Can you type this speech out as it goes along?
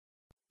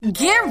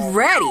Get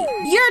ready.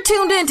 You're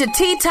tuned in to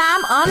Tea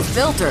Time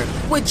Unfiltered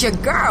with your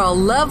girl,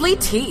 Lovely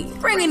Tea,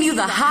 bringing you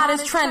the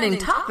hottest trending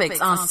topics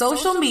on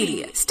social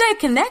media. Stay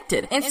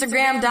connected.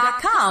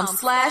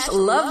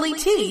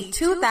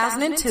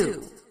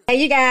 Instagram.com/LovelyT2002. Hey,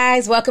 you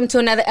guys. Welcome to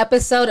another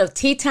episode of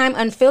Tea Time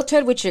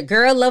Unfiltered with your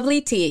girl,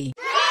 Lovely Tea.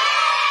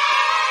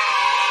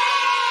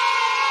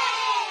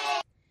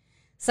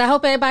 So I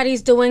hope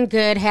everybody's doing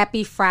good.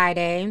 Happy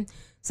Friday.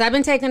 So I've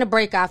been taking a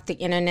break off the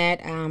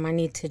internet. I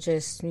need to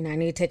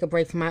take a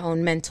break from my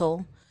own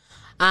mental.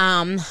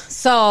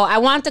 So I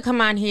want to come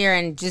on here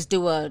and just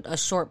do a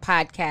short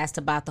podcast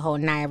about the whole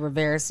Naya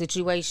Rivera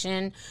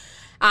situation.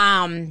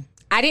 I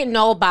didn't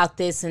know about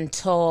this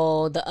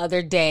until the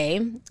other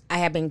day. I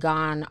had been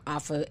gone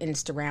off of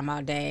Instagram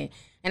all day.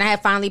 And I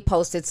had finally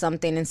posted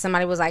something, and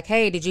somebody was like,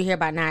 hey, did you hear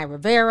about Naya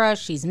Rivera?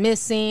 She's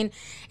missing.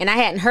 And I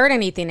hadn't heard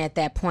anything at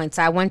that point,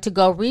 so I went to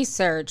go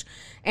research.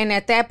 And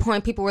at that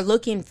point, people were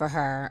looking for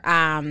her.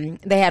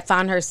 They had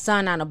found her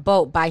son on a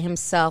boat by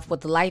himself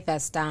with the life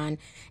vest on,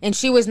 and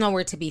she was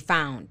nowhere to be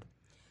found.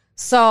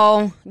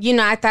 So,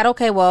 I thought,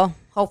 okay, well,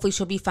 hopefully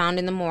she'll be found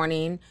in the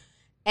morning.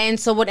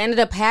 And so what ended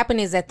up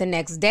happening is that the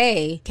next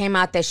day came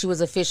out that she was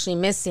officially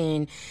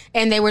missing,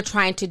 and they were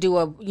trying to do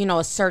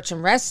a search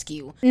and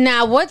rescue.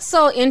 Now, what's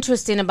so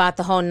interesting about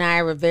the whole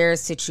Naya Rivera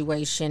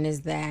situation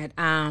is that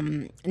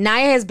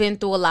Naya has been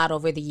through a lot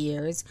over the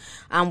years.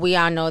 We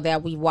all know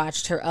that we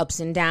watched her ups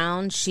and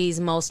downs. She's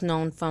most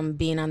known from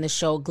being on the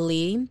show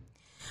Glee.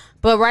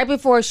 But right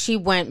before she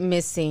went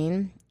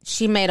missing,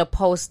 she made a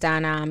post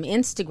on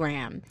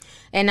Instagram.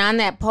 And on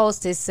that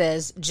post, it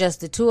says,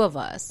 just the two of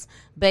us.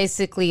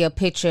 Basically a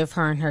picture of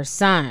her and her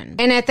son.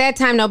 And at that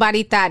time,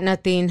 nobody thought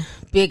nothing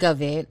big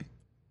of it.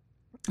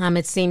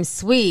 It seemed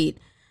sweet.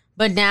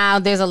 But now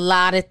there's a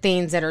lot of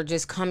things that are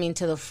just coming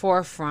to the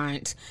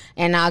forefront.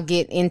 And I'll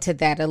get into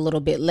that a little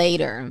bit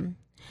later.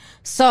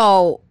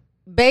 So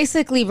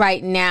basically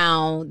right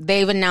now,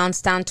 they've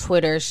announced on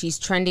Twitter, she's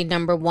trending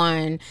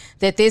 #1,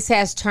 that this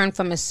has turned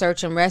from a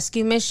search and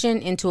rescue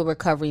mission into a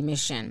recovery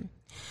mission.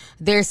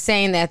 They're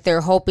saying that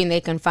they're hoping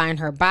they can find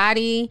her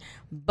body,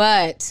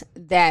 but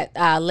that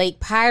Lake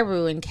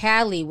Piru in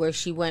Cali, where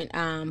she went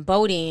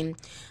boating,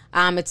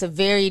 it's a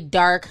very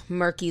dark,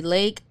 murky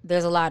lake.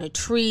 There's a lot of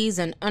trees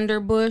and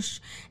underbush.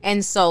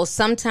 And so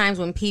sometimes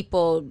when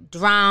people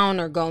drown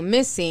or go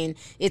missing,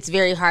 it's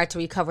very hard to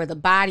recover the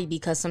body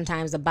because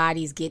sometimes the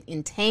bodies get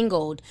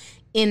entangled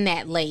in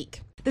that lake.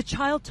 The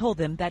child told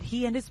them that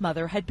he and his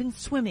mother had been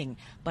swimming,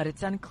 but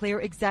it's unclear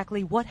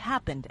exactly what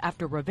happened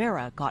after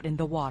Rivera got in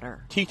the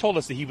water. He told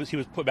us that he was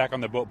put back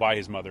on the boat by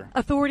his mother.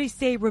 Authorities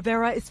say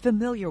Rivera is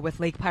familiar with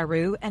Lake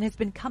Piru and has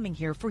been coming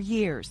here for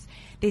years.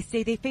 They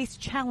say they face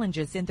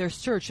challenges in their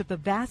search of the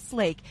vast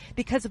lake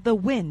because of the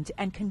wind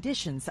and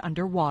conditions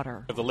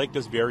underwater. The lake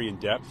does vary in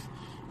depth.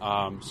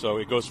 So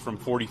it goes from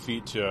 40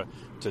 feet to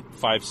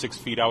 5-6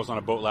 feet. I was on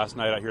a boat last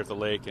night out here at the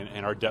lake,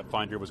 and our depth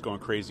finder was going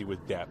crazy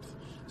with depth.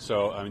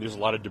 So, there's a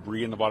lot of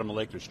debris in the bottom of the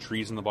lake. There's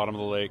trees in the bottom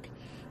of the lake,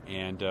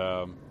 and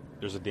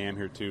there's a dam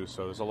here, too.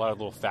 So there's a lot of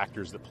little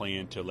factors that play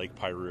into Lake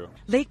Piru.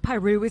 Lake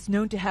Piru is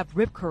known to have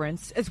rip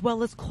currents as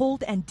well as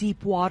cold and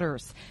deep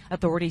waters.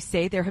 Authorities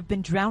say there have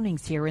been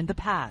drownings here in the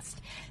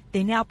past.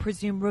 They now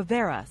presume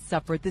Rivera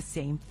suffered the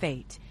same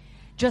fate.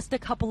 Just a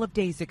couple of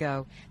days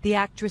ago, the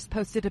actress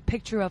posted a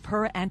picture of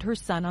her and her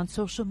son on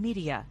social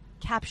media,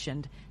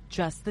 captioned,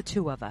 "Just the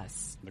two of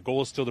us." The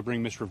goal is still to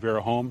bring Miss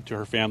Rivera home to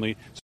her family.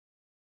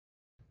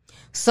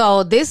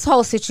 So this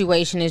whole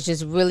situation is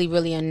just really,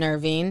 really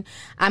unnerving.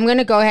 I'm going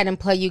to go ahead and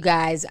play you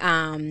guys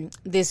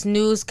this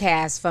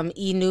newscast from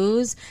E!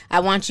 News. I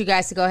want you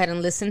guys to go ahead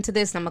and listen to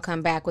this, and I'm going to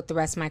come back with the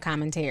rest of my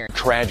commentary.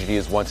 Tragedy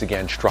has once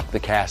again struck the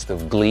cast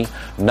of Glee.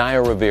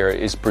 Naya Rivera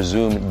is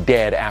presumed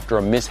dead after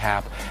a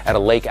mishap at a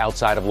lake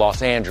outside of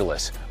Los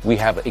Angeles. We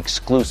have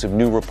exclusive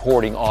new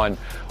reporting on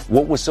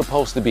what was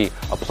supposed to be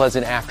a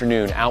pleasant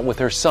afternoon out with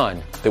her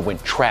son that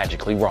went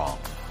tragically wrong.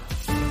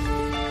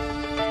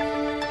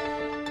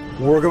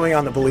 We're going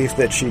on the belief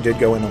that she did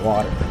go in the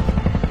water.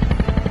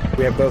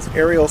 We have both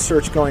aerial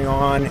search going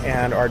on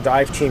and our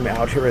dive team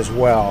out here as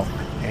well,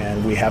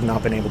 and we have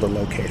not been able to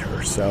locate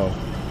her. So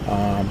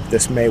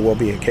this may well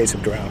be a case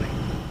of drowning.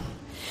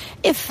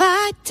 If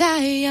I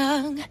die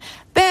young,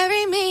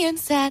 bury me in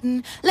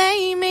satin,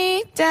 lay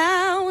me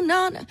down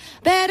on a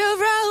bed of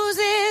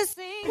roses.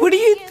 What do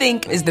you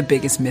think is the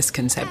biggest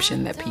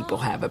misconception that people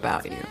have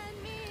about you?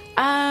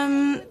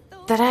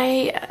 That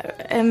I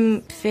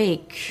am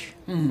fake.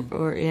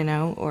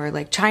 Or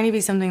like trying to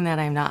be something that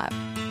I'm not.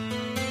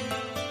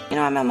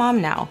 I'm a mom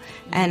now,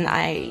 and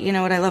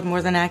what I love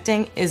more than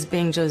acting is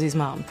being Josie's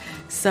mom.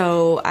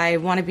 So I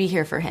want to be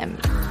here for him.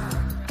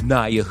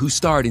 Naya, who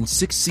starred in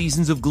 6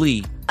 seasons of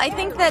Glee, I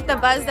think that the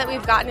buzz that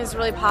we've gotten is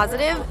really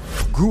positive.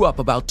 Grew up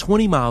about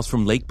 20 miles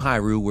from Lake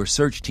Piru, where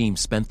search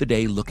teams spent the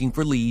day looking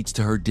for leads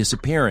to her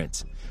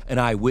disappearance. An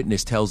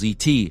eyewitness tells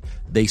ET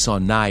they saw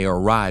Naya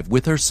arrive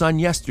with her son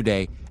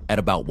yesterday at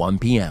about 1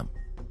 p.m.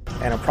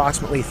 And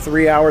approximately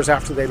 3 hours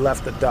after they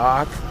left the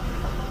dock,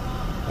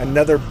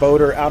 another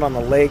boater out on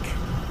the lake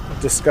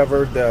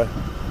discovered the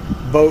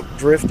boat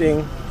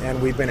drifting,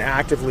 and we've been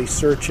actively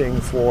searching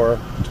for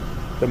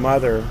the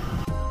mother.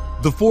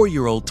 The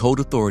 4-year-old told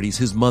authorities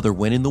his mother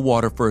went in the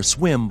water for a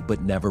swim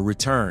but never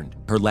returned.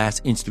 Her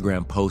last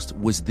Instagram post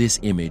was this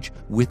image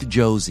with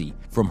Josie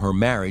from her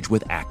marriage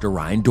with actor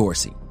Ryan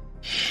Dorsey.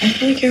 I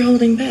feel like you're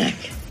holding back.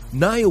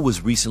 Naya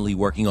was recently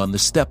working on the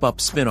Step Up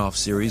spin-off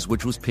series,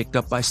 which was picked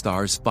up by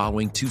Starz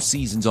following 2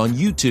 seasons on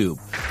YouTube.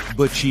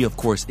 But she, of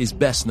course, is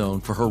best known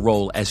for her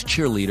role as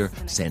cheerleader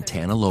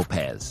Santana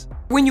Lopez.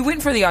 When you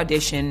went for the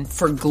audition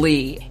for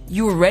Glee,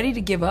 you were ready to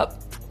give up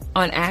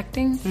on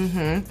acting?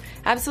 Mm-hmm.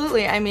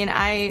 Absolutely. I mean,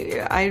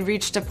 I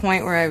reached a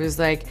point where I was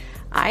like,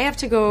 I have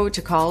to go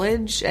to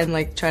college and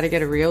like try to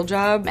get a real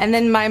job. And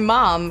then my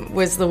mom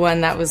was the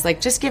one that was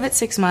like, just give it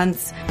 6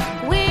 months.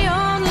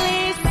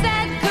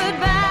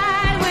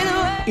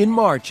 In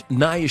March,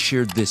 Naya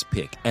shared this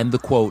pic and the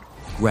quote,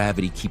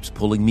 "Gravity keeps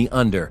pulling me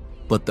under,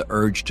 but the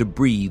urge to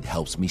breathe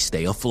helps me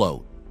stay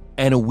afloat."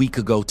 And a week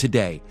ago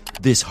today,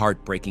 this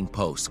heartbreaking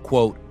post,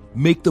 quote,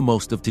 "Make the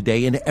most of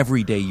today and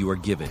every day you are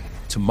given.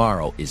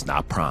 Tomorrow is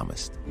not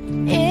promised."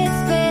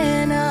 It's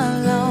been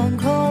a long,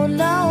 cold,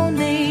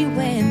 lonely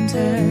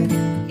winter.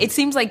 It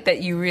seems like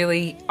that you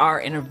really are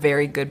in a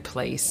very good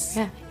place.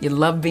 Yeah. You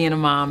love being a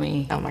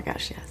mommy. Oh my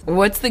gosh, yes.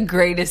 What's the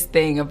greatest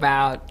thing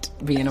about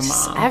being a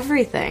mom?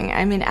 Everything.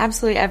 I mean,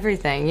 absolutely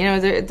everything. You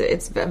know,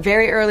 it's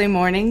very early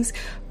mornings,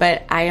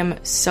 but I am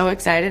so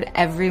excited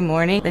every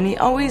morning. And he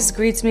always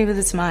greets me with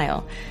a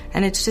smile.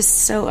 And it's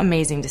just so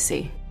amazing to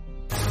see.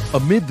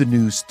 Amid the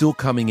news still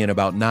coming in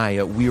about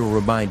Naya, we are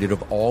reminded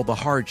of all the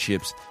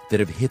hardships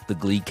that have hit the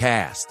Glee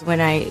cast.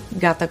 When I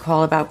got the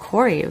call about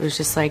Corey, it was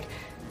just like,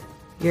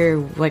 your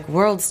like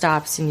world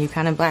stops and you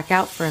kind of black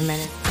out for a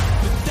minute.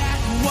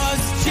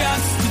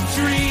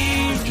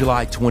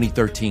 July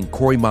 2013,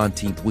 Corey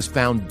Monteith was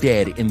found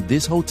dead in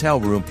this hotel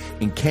room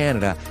in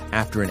Canada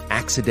after an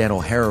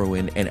accidental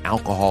heroin and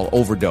alcohol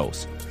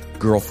overdose.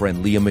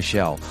 Girlfriend Lea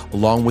Michele,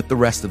 along with the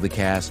rest of the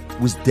cast,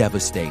 was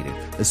devastated,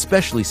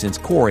 especially since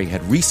Corey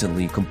had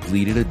recently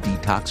completed a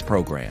detox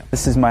program.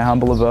 This is my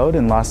humble abode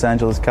in Los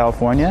Angeles,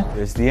 California.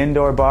 There's the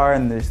indoor bar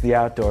and there's the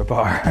outdoor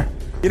bar.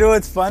 You know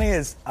what's funny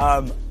is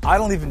I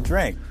don't even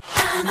drink.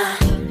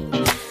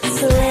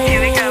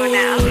 Here we go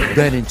now.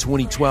 Then in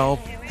 2012,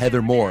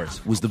 Heather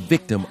Morris was the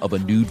victim of a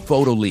nude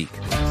photo leak.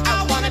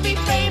 I wanna be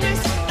famous.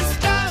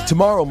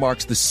 Tomorrow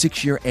marks the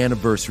 6-year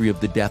anniversary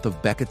of the death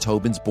of Becca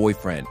Tobin's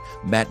boyfriend,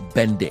 Matt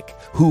Bendick,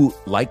 who,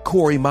 like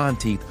Corey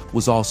Monteith,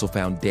 was also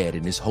found dead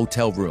in his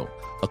hotel room.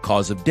 A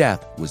cause of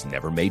death was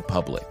never made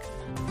public.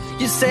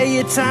 You say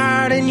you're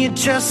tired and you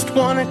just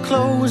want to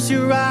close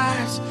your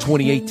eyes.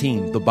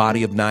 2018, the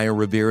body of Naya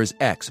Rivera's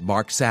ex,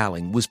 Mark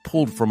Salling, was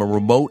pulled from a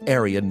remote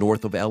area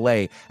north of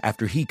L.A.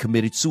 after he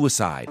committed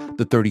suicide.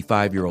 The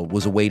 35-year-old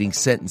was awaiting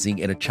sentencing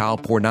in a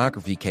child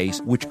pornography case,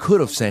 which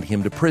could have sent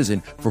him to prison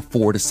for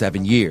 4 to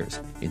 7 years.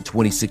 In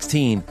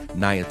 2016,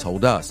 Naya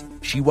told us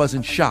she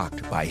wasn't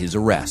shocked by his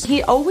arrest.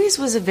 He always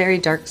was a very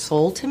dark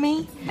soul to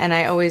me, and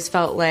I always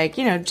felt like,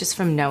 you know, just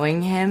from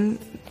knowing him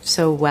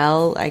so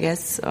well, I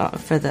guess,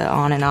 for the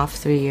on and off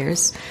 3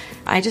 years,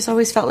 I just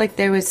always felt like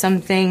there was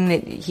something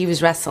that he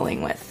was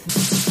wrestling with.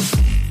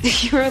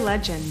 You're a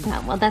legend.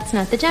 Well, that's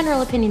not the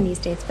general opinion these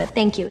days, but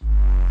thank you.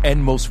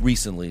 And most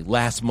recently,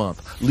 last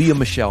month, Lea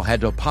Michele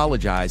had to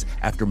apologize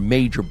after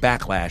major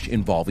backlash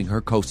involving her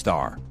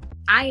co-star.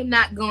 I am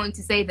not going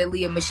to say that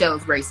Lea Michele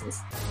is racist.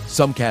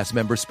 Some cast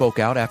members spoke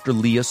out after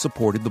Lea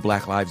supported the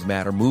Black Lives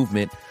Matter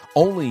movement,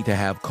 only to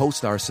have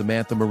co-star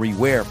Samantha Marie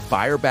Ware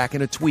fire back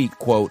in a tweet,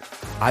 quote,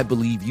 "I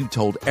believe you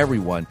told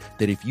everyone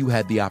that if you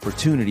had the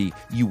opportunity,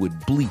 you would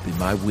bleep in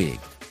my wig."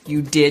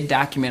 You did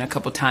document a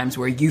couple times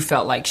where you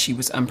felt like she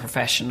was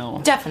unprofessional.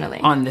 Definitely.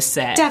 On the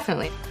set.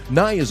 Definitely.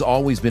 Naya's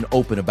always been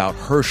open about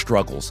her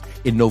struggles.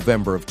 In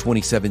November of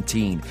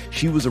 2017,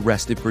 she was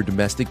arrested for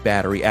domestic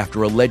battery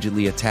after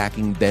allegedly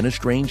attacking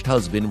then-estranged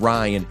husband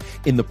Ryan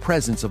in the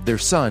presence of their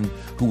son,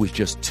 who was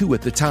just 2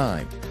 at the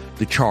time.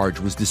 The charge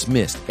was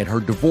dismissed, and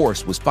her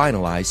divorce was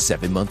finalized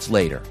 7 months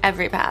later.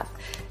 Every path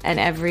and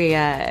every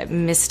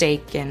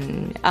mistake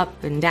and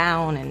up and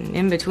down and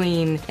in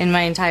between in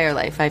my entire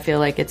life, I feel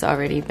like it's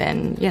already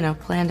been, you know,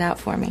 planned out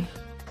for me.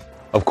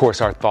 Of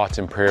course, our thoughts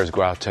and prayers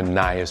go out to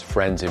Naya's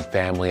friends and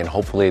family, and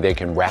hopefully they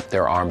can wrap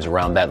their arms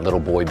around that little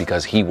boy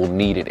because he will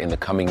need it in the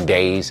coming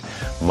days,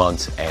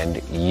 months,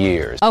 and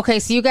years. Okay,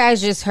 so you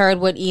guys just heard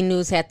what E!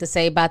 News had to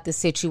say about the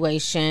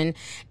situation.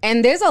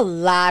 And there's a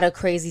lot of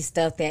crazy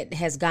stuff that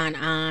has gone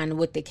on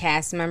with the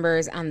cast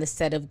members on the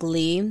set of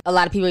Glee. A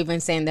lot of people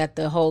even saying that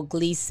the whole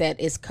Glee set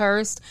is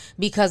cursed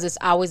because it's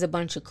always a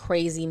bunch of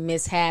crazy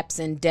mishaps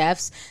and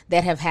deaths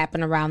that have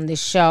happened around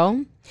this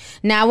show.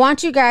 Now, I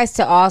want you guys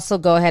to also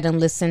go ahead and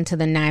listen to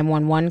the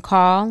 911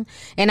 call.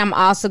 And I'm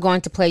also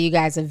going to play you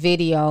guys a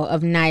video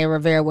of Naya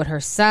Rivera with her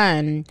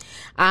son.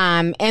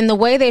 And the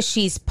way that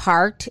she's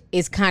parked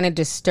is kind of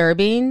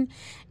disturbing.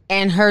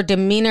 And her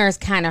demeanor is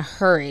kind of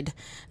hurried,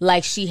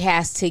 like she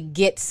has to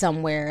get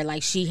somewhere,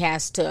 like she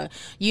has to,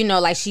 you know,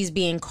 like she's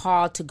being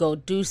called to go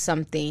do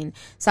something.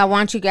 So I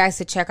want you guys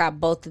to check out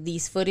both of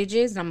these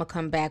footages, and I'm going to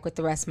come back with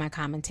the rest of my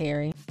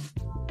commentary.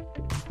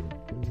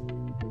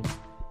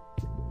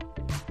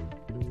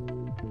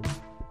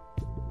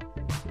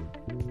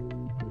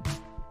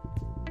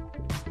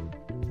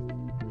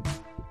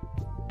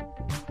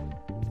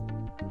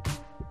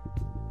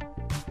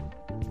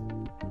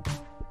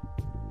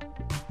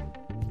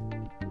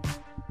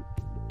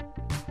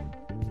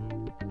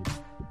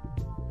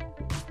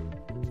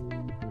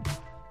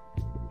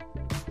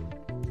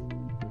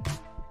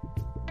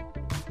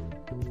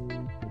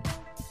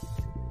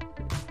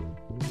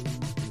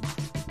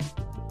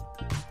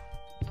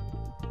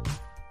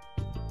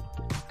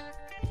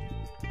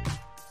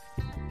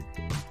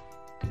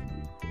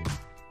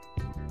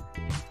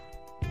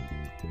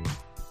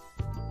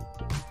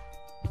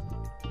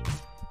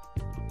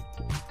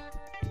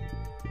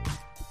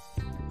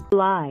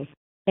 July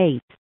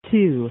 8,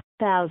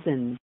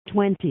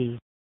 2020,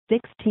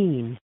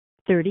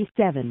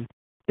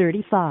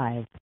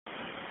 16:37:35.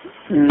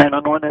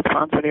 911, that's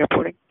Fonz Video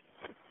reporting.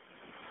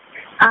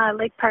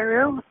 Lake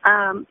Piru.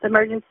 The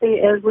emergency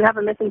is we have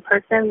a missing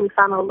person. We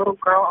found a little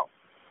girl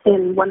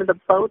in one of the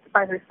boats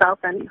by herself,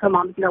 and her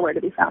mom's nowhere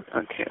to be found.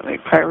 Okay, Lake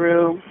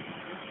Piru.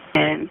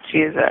 And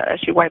is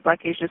she white,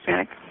 black, Asian,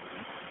 Hispanic?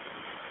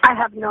 I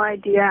have no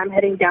idea. I'm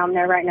heading down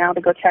there right now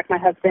to go check. My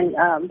husband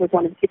was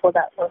one of the people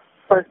that were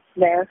first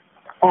there,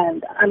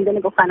 and I'm going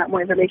to go find out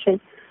more information.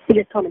 He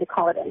just told me to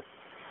call it in.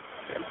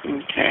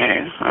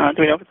 Okay.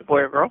 Do we know if it's a boy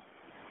or girl?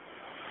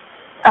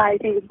 I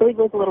believe it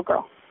was a little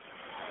girl.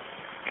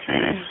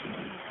 Okay.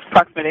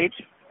 Approximate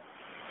age?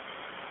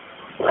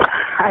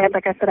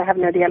 Like I said, I have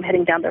no idea. I'm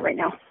heading down there right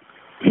now.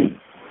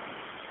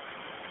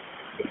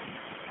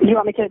 Do you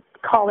want me to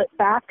call it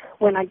back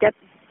when I get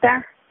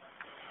there?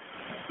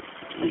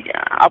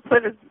 Yeah, I'll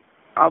put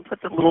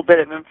the little bit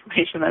of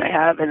information that I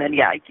have, and then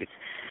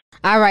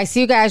All right, so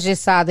you guys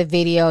just saw the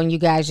video and you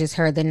guys just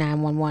heard the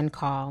 911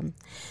 call.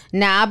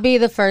 Now, I'll be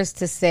the first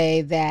to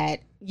say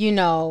that,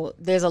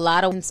 there's a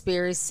lot of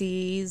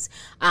conspiracies.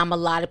 A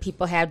lot of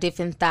people have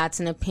different thoughts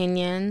and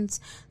opinions.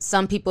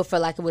 Some people feel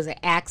like it was an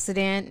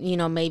accident.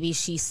 Maybe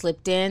she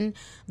slipped in.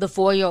 The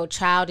 4-year-old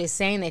child is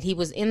saying that he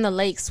was in the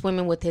lake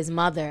swimming with his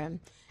mother,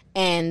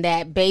 and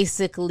that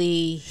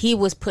basically he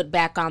was put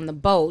back on the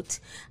boat,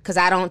 because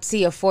I don't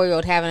see a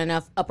 4-year-old having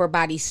enough upper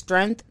body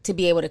strength to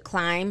be able to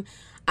climb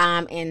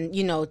and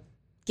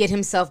get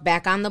himself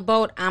back on the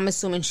boat. I'm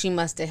assuming she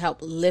must have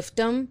helped lift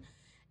him,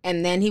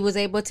 and then he was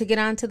able to get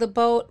onto the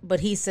boat.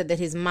 But he said that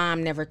his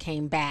mom never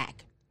came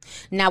back.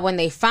 Now, when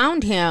they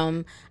found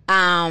him,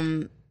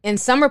 in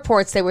some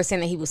reports, they were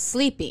saying that he was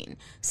sleeping.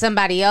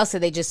 Somebody else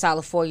said they just saw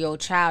the 4-year-old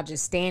child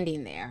just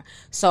standing there.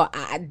 So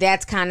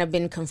that's kind of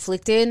been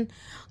conflicted.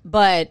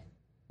 But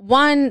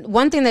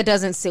one thing that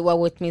doesn't sit well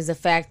with me is the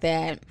fact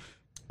that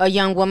a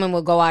young woman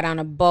will go out on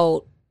a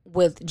boat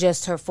with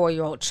just her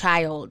 4-year-old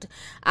child.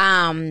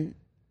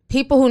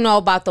 People who know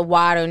about the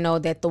water know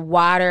that the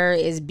water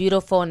is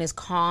beautiful and as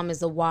calm as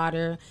the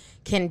water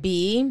can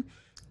be.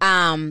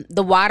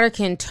 The water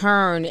can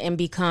turn and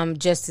become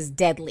just as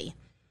deadly.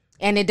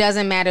 And it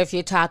doesn't matter if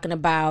you're talking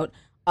about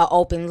an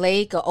open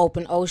lake, an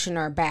open ocean,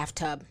 or a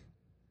bathtub.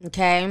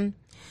 Okay?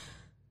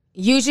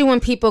 Usually when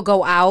people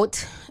go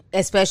out,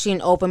 especially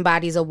in open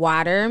bodies of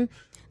water,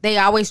 they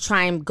always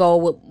try and go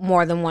with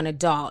more than one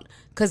adult.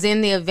 Because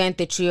in the event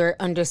that you're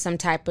under some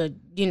type of,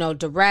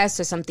 duress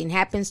or something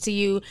happens to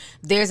you,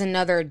 there's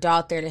another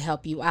adult there to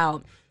help you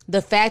out.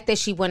 The fact that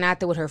she went out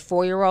there with her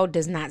 4-year-old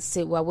does not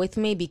sit well with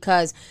me,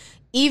 because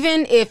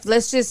even if,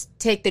 let's just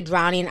take the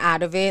drowning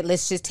out of it,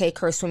 let's just take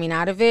her swimming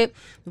out of it.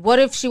 What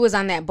if she was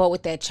on that boat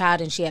with that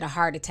child and she had a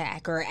heart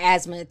attack or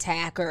asthma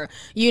attack or,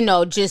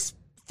 just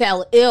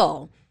fell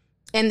ill,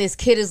 and this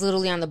kid is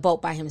literally on the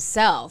boat by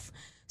himself?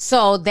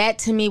 So that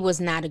to me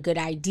was not a good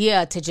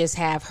idea, to just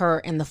have her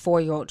and the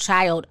 4-year-old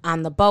child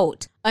on the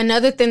boat.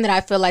 Another thing that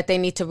I feel like they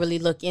need to really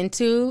look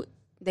into,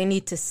 they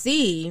need to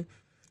see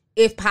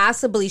if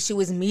possibly she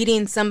was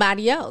meeting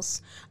somebody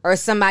else, or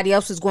somebody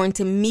else was going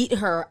to meet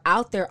her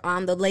out there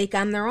on the lake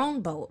on their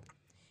own boat.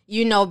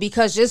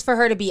 Because just for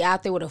her to be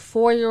out there with a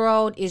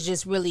 4-year-old is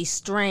just really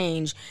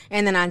strange.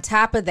 And then on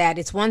top of that,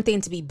 it's one thing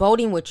to be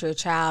boating with your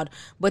child,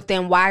 but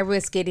then why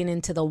risk getting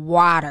into the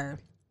water?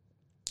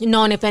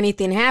 Knowing if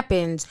anything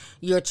happens,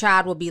 your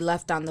child will be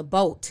left on the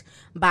boat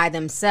by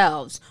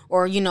themselves,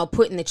 or,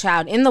 putting the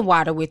child in the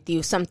water with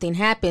you. Something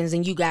happens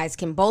and you guys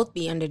can both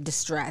be under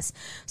distress.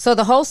 So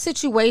the whole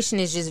situation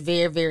is just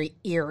very, very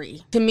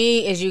eerie. To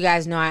me, as you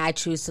guys know, I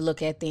choose to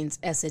look at things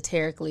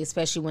esoterically,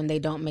 especially when they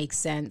don't make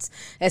sense,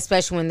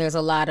 especially when there's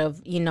a lot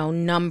of,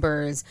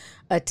 numbers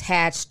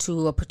attached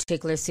to a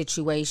particular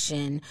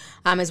situation.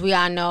 As we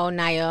all know,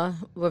 Naya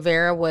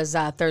Rivera was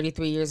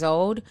 33 years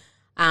old.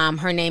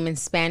 Her name in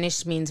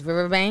Spanish means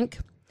riverbank.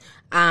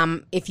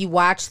 If you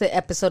watch the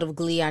episode of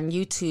Glee on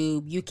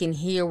YouTube, you can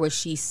hear where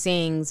she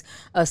sings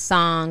a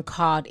song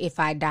called If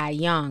I Die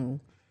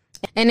Young.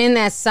 And in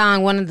that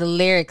song, one of the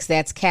lyrics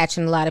that's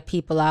catching a lot of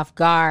people off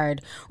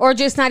guard, or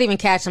just not even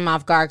catching them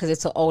off guard because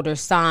it's an older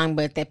song,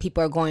 but that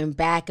people are going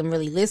back and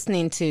really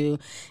listening to,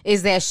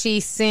 is that she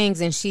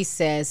sings and she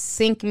says,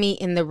 "Sink me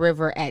in the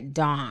river at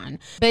dawn."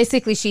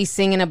 Basically, she's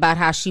singing about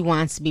how she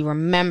wants to be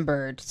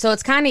remembered. So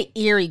it's kind of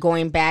eerie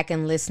going back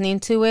and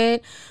listening to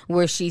it,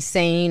 where she's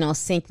saying,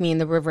 "Sink me in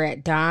the river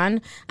at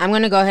dawn." I'm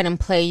going to go ahead and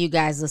play you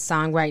guys the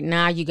song right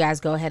now. You guys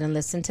go ahead and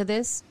listen to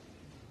this.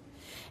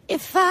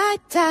 If I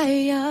die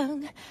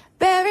young,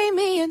 bury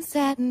me in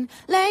satin,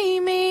 lay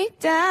me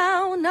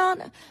down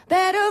on a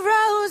bed of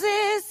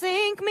roses,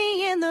 sink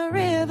me in the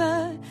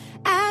river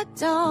at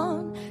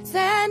dawn,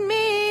 send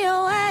me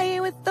away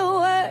with the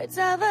words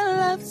of a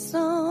love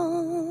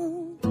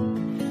song.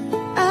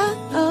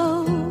 Oh,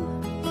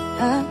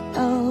 oh,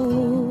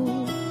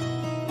 oh.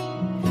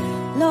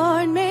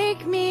 Lord,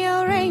 make me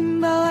a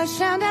rainbow, I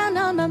shine down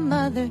on my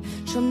mother.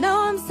 She'll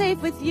know I'm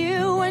safe with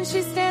you when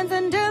she stands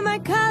under my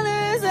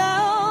colors.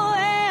 Oh,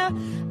 yeah.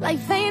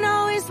 Life ain't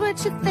always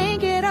what you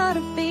think it ought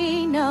to be.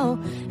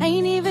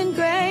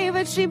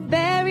 but she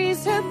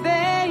buries her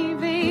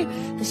baby.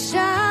 The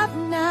sharp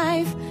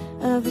knife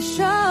of the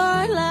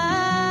short life.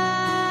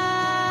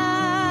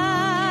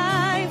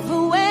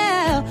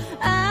 Well,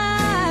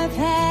 I've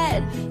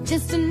had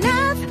just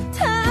enough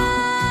time.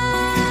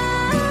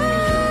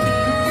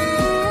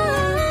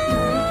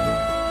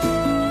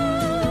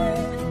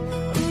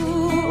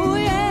 Ooh,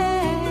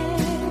 yeah.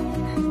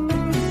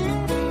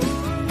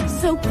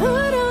 So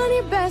put on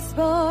your best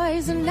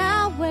boys and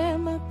I'll wear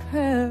my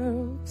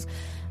pearls.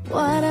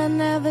 What I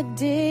never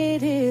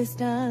did is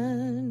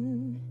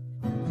done.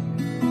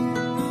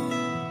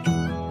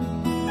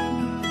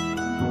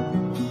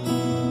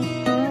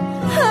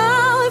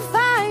 Oh, if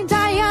I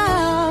die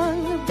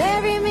young,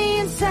 bury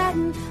me in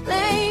satin,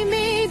 lay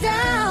me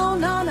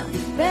down on a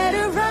bed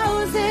of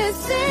roses,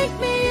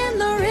 sink me in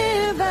the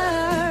river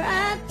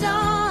at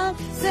dawn,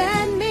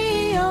 send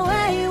me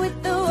away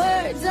with the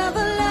words of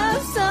a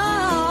love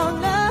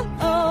song.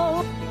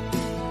 Oh.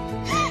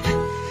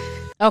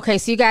 Okay,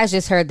 so you guys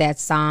just heard that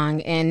song,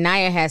 and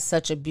Naya has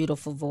such a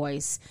beautiful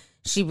voice.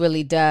 She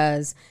really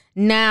does.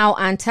 Now,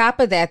 on top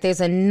of that, there's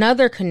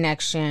another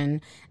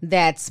connection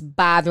that's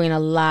bothering a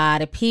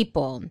lot of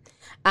people.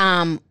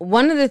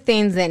 One of the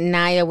things that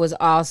Naya was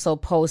also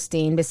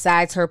posting,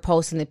 besides her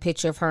posting the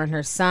picture of her and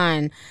her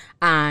son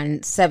on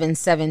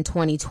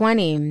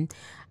 7/7/2020,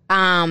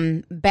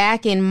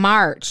 back in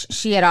March,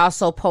 she had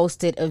also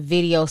posted a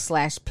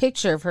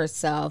video/picture of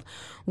herself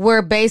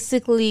where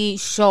basically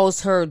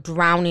shows her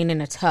drowning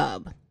in a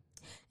tub.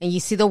 And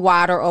you see the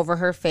water over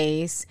her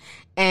face.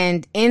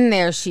 And in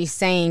there, she's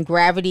saying,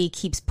 gravity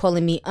keeps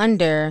pulling me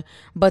under,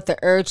 but the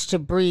urge to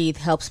breathe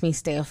helps me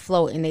stay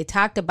afloat. And they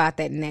talked about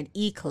that in that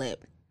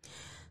E-clip.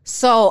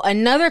 So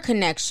another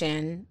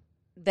connection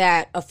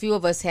that a few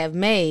of us have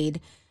made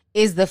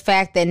is the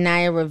fact that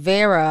Naya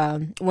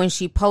Rivera, when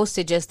she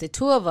posted just the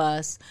two of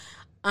us,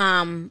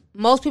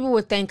 most people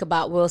would think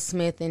about Will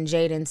Smith and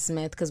Jaden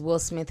Smith, because Will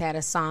Smith had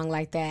a song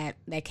like that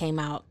came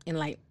out in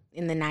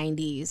the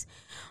 90s.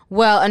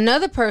 Well,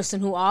 another person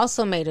who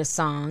also made a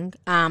song,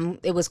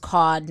 it was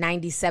called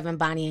 97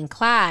 Bonnie and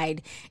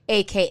Clyde,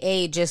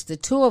 aka Just the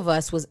Two of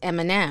Us, was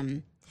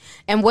Eminem.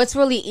 And what's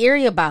really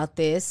eerie about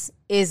this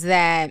is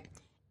that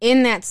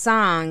in that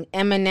song,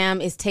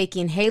 Eminem is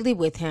taking Haley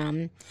with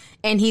him,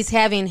 and he's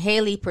having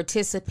Haley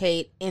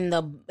participate in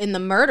the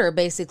murder,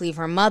 basically, of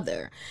her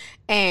mother.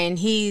 And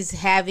he's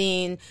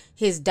having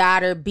his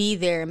daughter be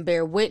there and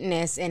bear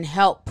witness and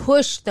help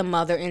push the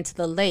mother into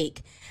the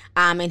lake.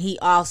 And he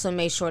also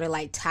made sure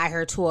to tie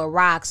her to a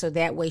rock so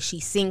that way she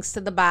sinks to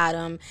the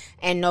bottom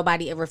and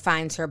nobody ever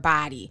finds her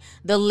body.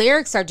 The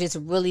lyrics are just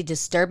really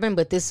disturbing,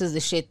 but this is the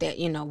shit that,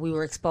 we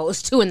were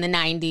exposed to in the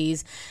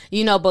 90s,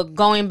 but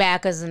going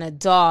back as an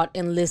adult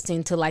and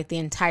listening to the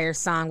entire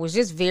song was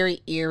just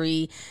very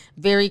eerie,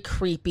 very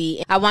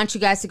creepy. I want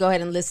you guys to go ahead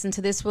and listen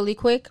to this really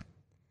quick.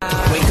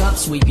 Wake up,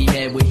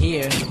 sleepyhead, we're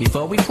here.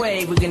 Before we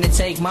pray, we're gonna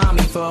take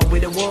mommy for a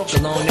bit of walk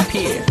along the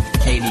pier.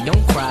 Haley,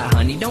 don't cry,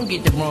 honey, don't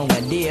get the wrong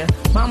idea.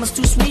 Mama's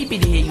too sleepy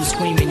to hear you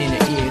screaming in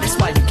her ear. That's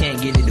why you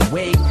can't get it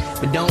away.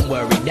 But don't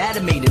worry,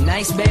 Dad'll make a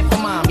nice bed for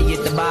mommy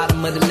at the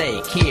bottom of the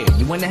lake. Here,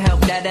 you wanna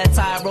help Dad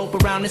tie a rope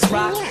around this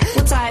rock?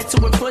 We'll tie it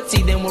to her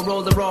footsie, then we'll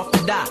roll her off the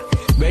dock.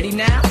 Ready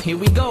now? Here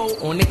we go,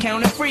 on the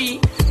count of 3.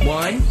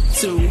 1,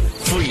 2,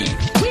 3.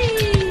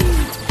 Whee!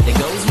 There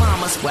goes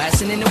mama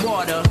splashing in the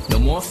water. No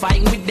more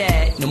fighting with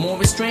dad, no more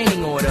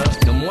restraining order.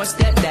 No more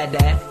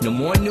stepdad, no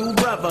more new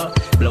brother.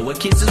 Blow her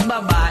kisses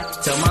bye-bye,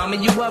 tell mama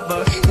you love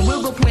her. And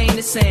we'll go play in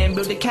the sand,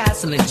 build a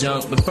castle and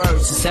junk. But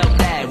first, just help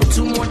dad with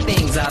 2 more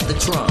things out the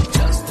trunk.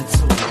 Just the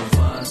 2 of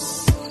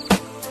us.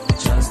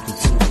 Just the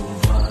 2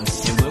 of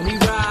us. And when we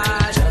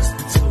ride, just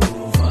the 2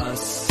 of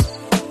us.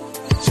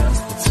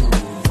 Just the 2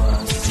 of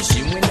us. Just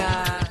you and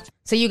I.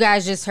 So you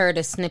guys just heard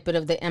a snippet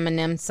of the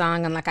Eminem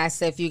song. And like I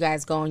said, if you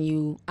guys go and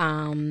you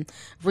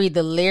read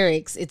the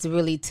lyrics, it's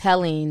really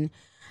telling.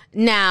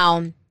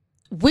 Now,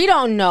 we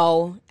don't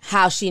know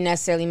how she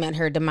necessarily met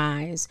her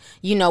demise.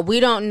 We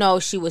don't know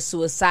if she was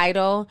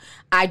suicidal.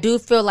 I do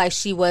feel like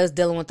she was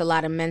dealing with a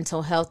lot of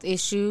mental health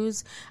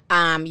issues.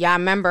 Y'all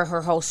remember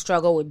her whole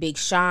struggle with Big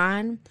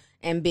Sean.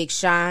 And Big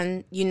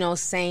Sean,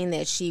 saying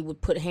that she would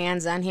put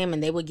hands on him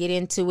and they would get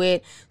into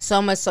it. So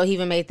much so he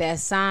even made that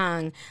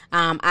song,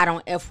 I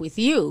Don't F With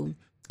You.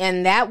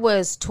 And that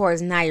was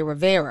towards Naya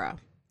Rivera.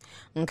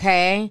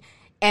 Okay?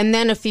 And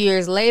then a few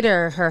years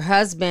later, her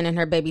husband and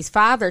her baby's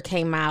father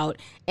came out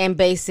and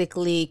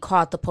basically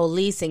called the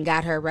police and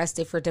got her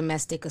arrested for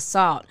domestic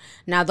assault.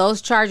 Now,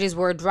 those charges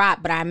were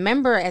dropped, but I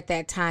remember at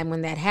that time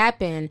when that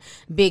happened,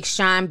 Big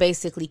Sean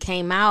basically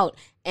came out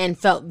and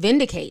felt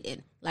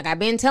vindicated. Like, I've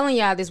been telling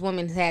y'all this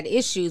woman had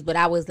issues, but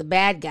I was the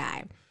bad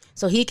guy.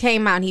 So he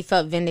came out and he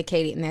felt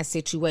vindicated in that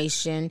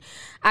situation.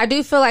 I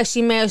do feel like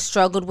she may have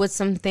struggled with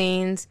some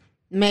things,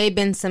 may have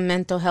been some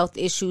mental health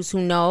issues,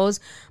 who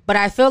knows? But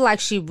I feel like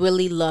she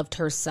really loved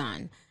her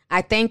son.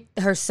 I think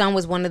her son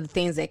was one of the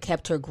things that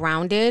kept her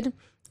grounded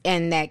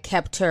and that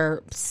kept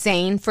her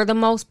sane for the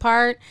most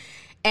part.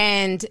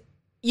 And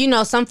you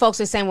know, some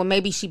folks are saying, well,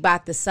 maybe she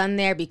bought the son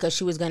there because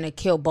she was going to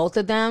kill both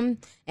of them.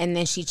 And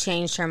then she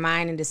changed her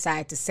mind and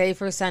decided to save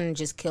her son and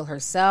just kill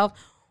herself.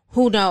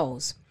 Who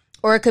knows?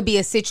 Or it could be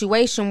a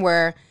situation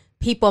where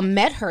people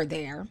met her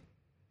there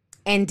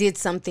and did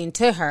something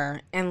to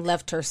her and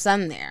left her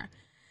son there.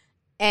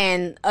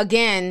 And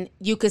again,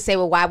 you could say,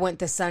 well, why wouldn't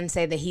the son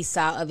say that he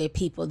saw other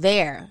people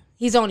there?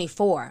 He's only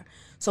 4.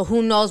 So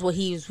who knows what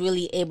he was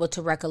really able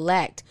to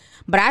recollect.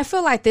 But I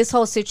feel like this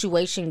whole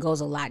situation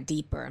goes a lot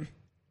deeper.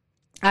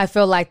 I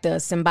feel like the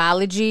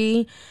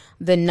symbology,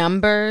 the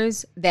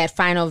numbers, that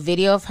final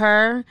video of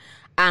her,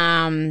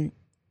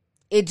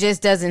 it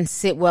just doesn't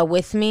sit well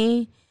with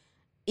me.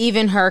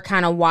 Even her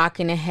kind of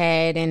walking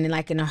ahead and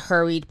like in a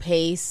hurried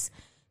pace.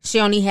 She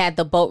only had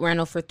the boat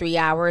rental for 3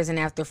 hours, and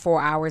after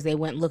 4 hours, they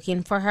went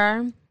looking for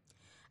her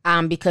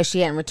because she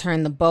hadn't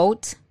returned the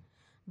boat.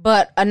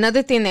 But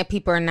another thing that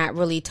people are not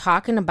really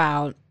talking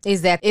about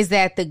is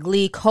that the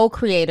Glee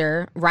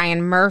co-creator,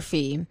 Ryan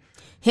Murphy,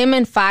 him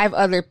and 5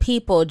 other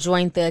people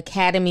joined the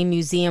Academy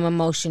Museum of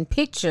Motion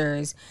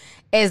Pictures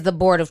as the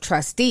board of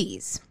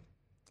trustees.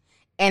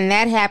 And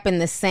that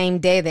happened the same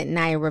day that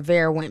Naya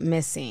Rivera went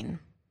missing.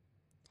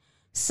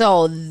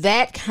 So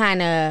that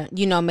kind of,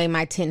 you know, made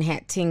my tin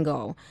hat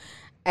tingle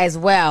as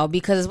well.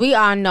 Because we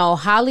all know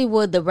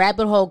Hollywood, the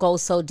rabbit hole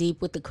goes so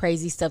deep with the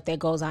crazy stuff that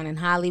goes on in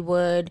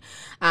Hollywood,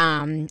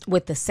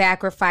 with the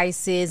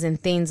sacrifices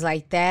and things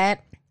like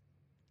that.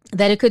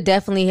 That it could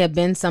definitely have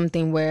been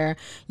something where,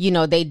 you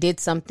know, they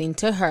did something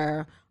to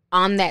her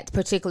on that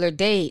particular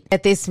date.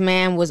 That this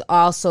man was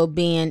also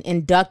being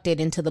inducted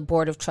into the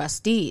board of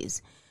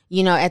trustees.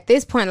 You know, at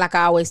this point, like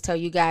I always tell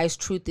you guys,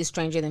 truth is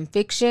stranger than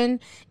fiction.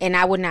 And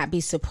I would not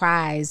be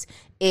surprised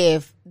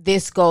if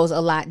this goes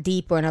a lot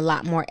deeper and a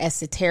lot more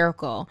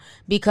esoterical,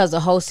 because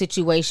the whole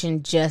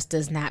situation just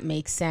does not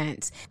make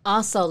sense.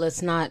 Also,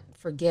 let's not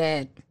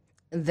forget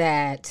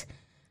that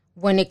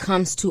when it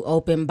comes to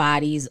open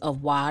bodies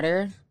of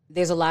water,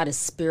 there's a lot of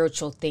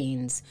spiritual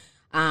things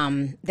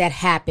that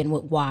happen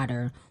with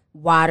water.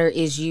 Water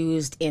is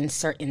used in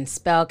certain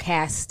spell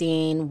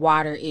casting.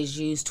 Water is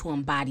used to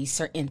embody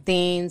certain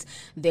things.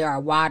 There are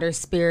water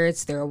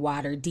spirits. There are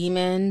water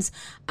demons.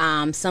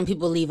 Some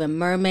people believe in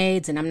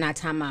mermaids, and I'm not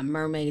talking about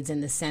mermaids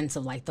in the sense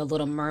of like the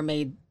Little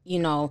Mermaid, you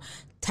know,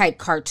 type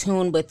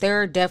cartoon, but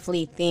there are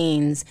definitely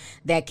things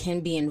that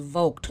can be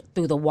invoked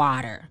through the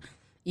water.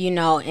 You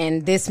know,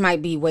 and this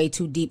might be way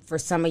too deep for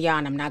some of y'all,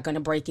 and I'm not going to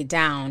break it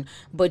down,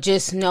 but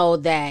just know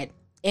that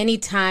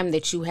anytime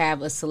that you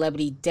have a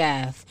celebrity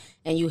death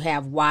and you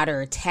have water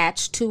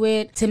attached to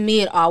it, to me,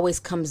 it always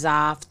comes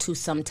off to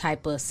some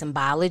type of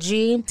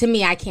symbology. To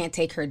me, I can't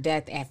take her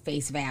death at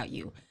face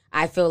value.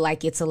 I feel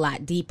like it's a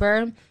lot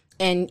deeper.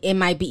 And it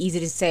might be easy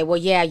to say, well,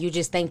 yeah, you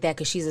just think that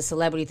because she's a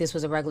celebrity, if this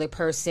was a regular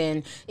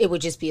person, it would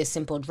just be a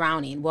simple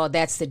drowning. Well,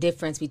 that's the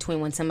difference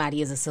between when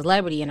somebody is a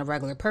celebrity and a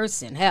regular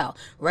person. Hell,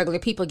 regular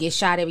people get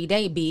shot every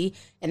day, B,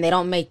 and they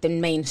don't make the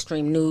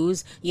mainstream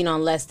news, you know,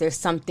 unless there's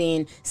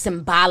something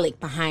symbolic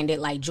behind it,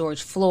 like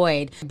George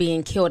Floyd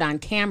being killed on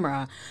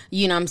camera,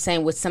 you know what I'm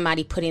saying, with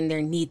somebody putting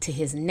their knee to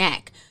his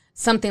neck.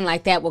 Something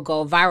like that will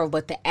go viral,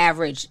 but the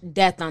average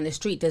death on the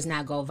street does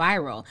not go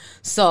viral.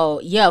 So,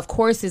 yeah, of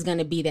course, there's going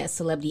to be that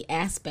celebrity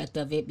aspect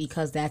of it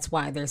because that's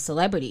why they're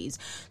celebrities.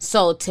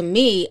 So, to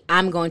me,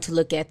 I'm going to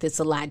look at this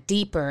a lot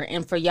deeper.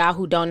 And for y'all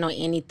who don't know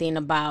anything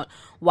about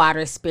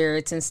water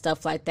spirits and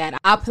stuff like that,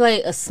 I'll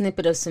play a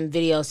snippet of some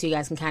videos so you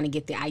guys can kind of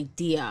get the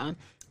idea.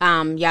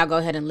 Y'all go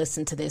ahead and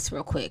listen to this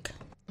real quick.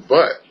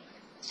 But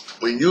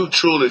when you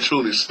truly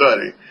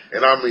study,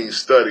 and I mean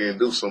study and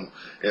do some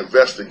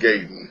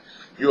investigating,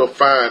 you'll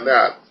find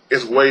out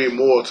it's way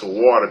more to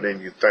water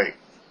than you think.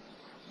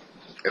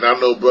 And I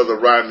know, Brother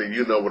Rodney,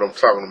 you know what I'm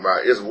talking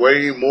about. It's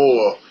way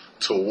more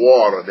to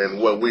water than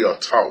what we are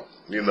taught.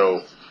 You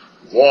know,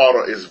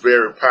 water is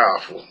very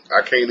powerful.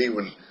 I can't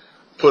even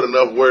put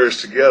enough words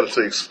together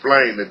to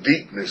explain the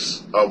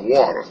deepness of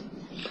water.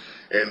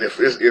 And if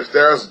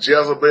there's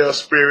Jezebel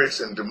spirits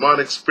and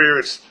demonic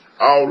spirits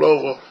all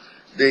over,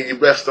 then you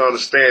best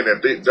understand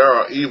that there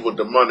are evil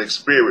demonic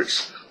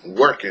spirits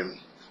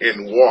working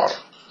in water.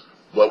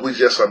 But we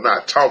just are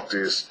not taught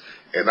this,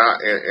 and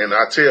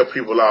I tell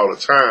people all the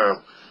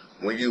time,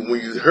 when you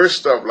hear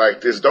stuff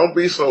like this, don't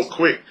be so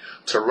quick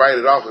to write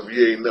it off if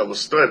you ain't never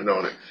studied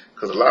on it.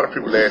 Because a lot of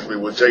people ask me,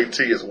 well,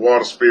 JT, is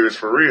water spirits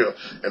for real?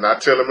 And I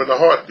tell them in a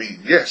heartbeat,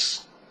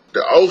 yes.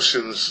 The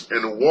oceans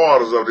and the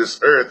waters of this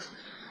earth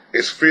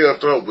is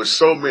filled up with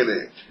so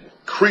many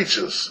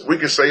creatures. We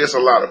can say it's a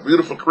lot of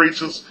beautiful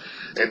creatures,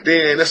 and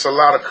then it's a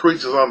lot of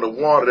creatures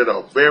underwater that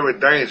are very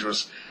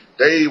dangerous.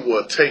 They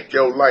will take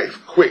your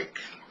life quick.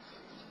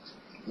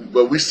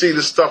 But we see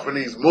this stuff in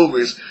these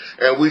movies,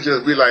 and we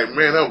just be like,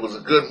 man, that was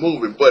a good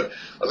movie. But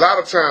a lot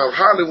of times,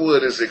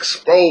 Hollywood is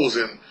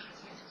exposing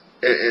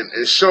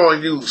and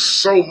showing you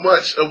so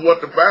much of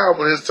what the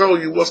Bible has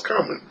told you what's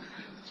coming.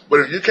 But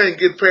if you can't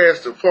get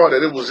past the part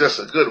that it was just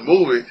a good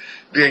movie,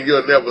 then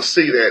you'll never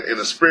see that in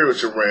the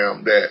spiritual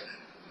realm, that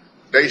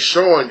They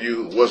showing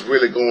you what's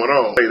really going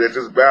on. That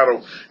this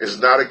battle is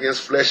not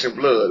against flesh and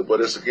blood,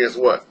 but it's against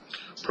what?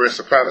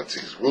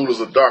 Principalities, rulers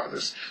of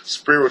darkness,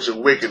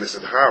 spiritual wickedness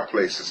in high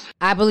places.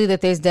 I believe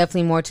that there's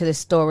definitely more to the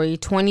story.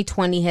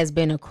 2020 has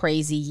been a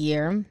crazy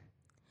year.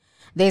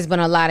 There's been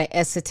a lot of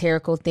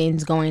esoterical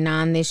things going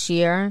on this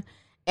year,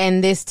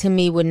 and this to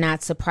me would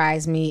not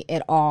surprise me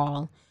at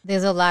all.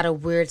 There's a lot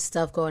of weird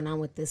stuff going on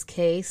with this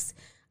case.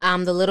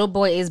 The little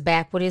boy is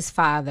back with his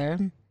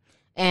father,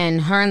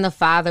 and her and the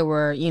father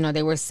were,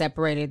 they were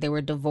separated. They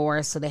were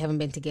divorced, so they haven't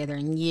been together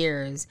in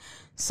years.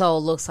 So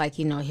it looks like,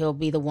 he'll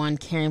be the one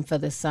caring for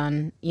the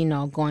son,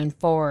 going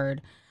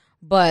forward.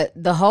 But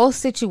the whole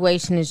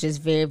situation is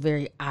just very,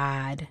 very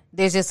odd.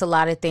 There's just a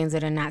lot of things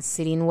that are not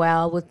sitting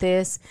well with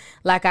this.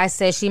 Like I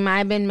said, she might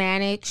have been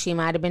manic. She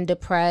might have been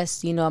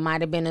depressed. It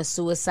might have been a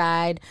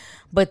suicide.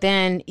 But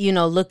then,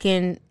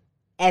 looking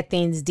at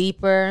things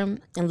deeper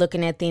and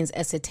looking at things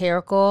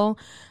esoterical,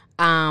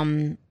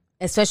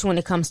 especially when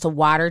it comes to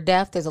water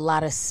death, there's a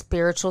lot of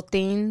spiritual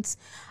things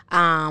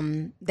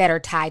that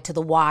are tied to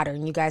the water.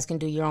 And you guys can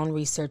do your own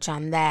research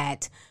on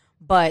that.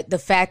 But the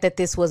fact that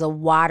this was a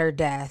water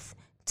death,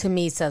 to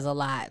me, says a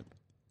lot.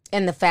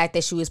 And the fact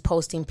that she was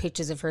posting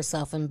pictures of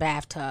herself in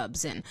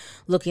bathtubs and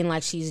looking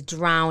like she's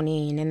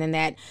drowning. And then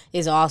that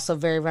is also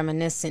very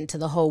reminiscent to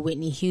the whole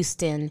Whitney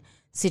Houston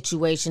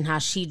situation, how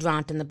she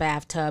drowned in the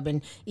bathtub.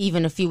 And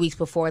even a few weeks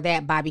before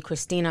that, Bobby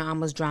Christina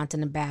almost drowned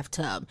in the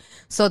bathtub.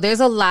 So there's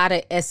a lot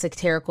of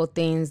esoterical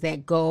things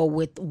that go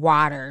with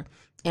water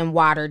and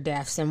water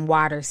deaths and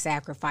water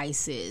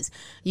sacrifices,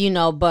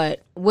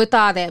 But with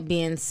all that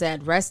being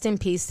said, rest in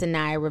peace to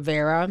Naya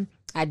Rivera.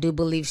 I do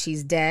believe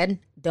she's dead.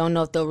 Don't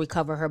know if they'll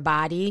recover her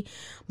body,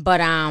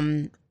 but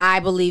I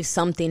believe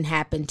something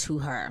happened to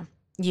her.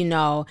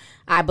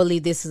 I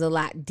believe this is a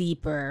lot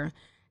deeper.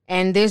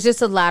 And there's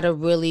just a lot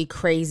of really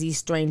crazy,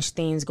 strange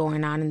things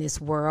going on in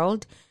this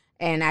world.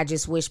 And I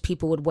just wish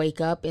people would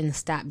wake up and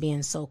stop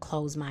being so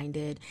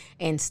closed-minded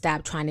and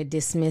stop trying to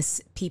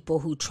dismiss people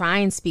who try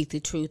and speak the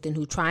truth and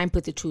who try and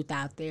put the truth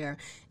out there.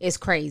 It's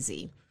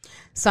crazy.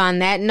 So on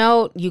that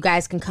note, you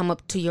guys can come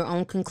up to your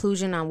own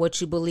conclusion on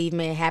what you believe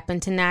may have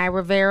happened to Naya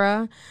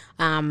Rivera.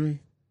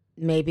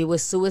 Maybe it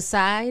was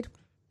suicide.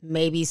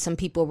 Maybe some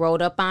people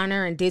rode up on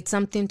her and did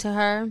something to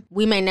her.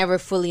 We may never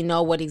fully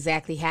know what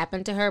exactly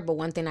happened to her, but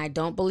one thing I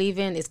don't believe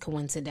in is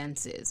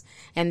coincidences.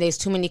 And there's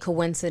too many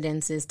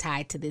coincidences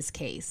tied to this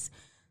case.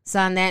 So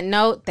on that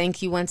note,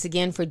 thank you once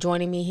again for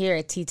joining me here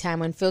at Tea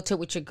Time Unfiltered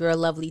with your girl,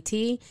 Lovely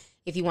T.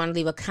 If you want to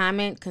leave a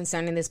comment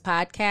concerning this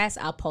podcast,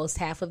 I'll post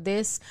half of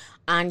this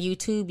on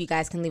YouTube. You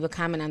guys can leave a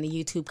comment on the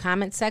YouTube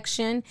comment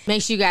section.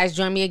 Make sure you guys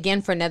join me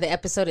again for another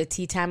episode of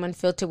Tea Time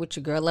Unfiltered with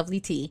your girl, Lovely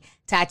T.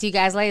 Talk to you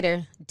guys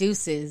later.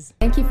 Deuces.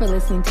 Thank you for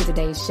listening to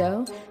today's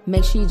show.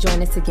 Make sure you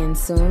join us again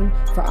soon.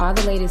 For all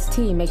the latest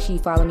tea, make sure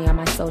you follow me on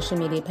my social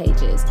media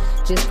pages.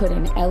 Just put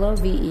in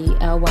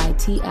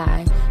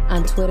LOVELYTI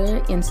on Twitter,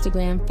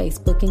 Instagram,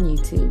 Facebook, and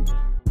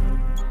YouTube.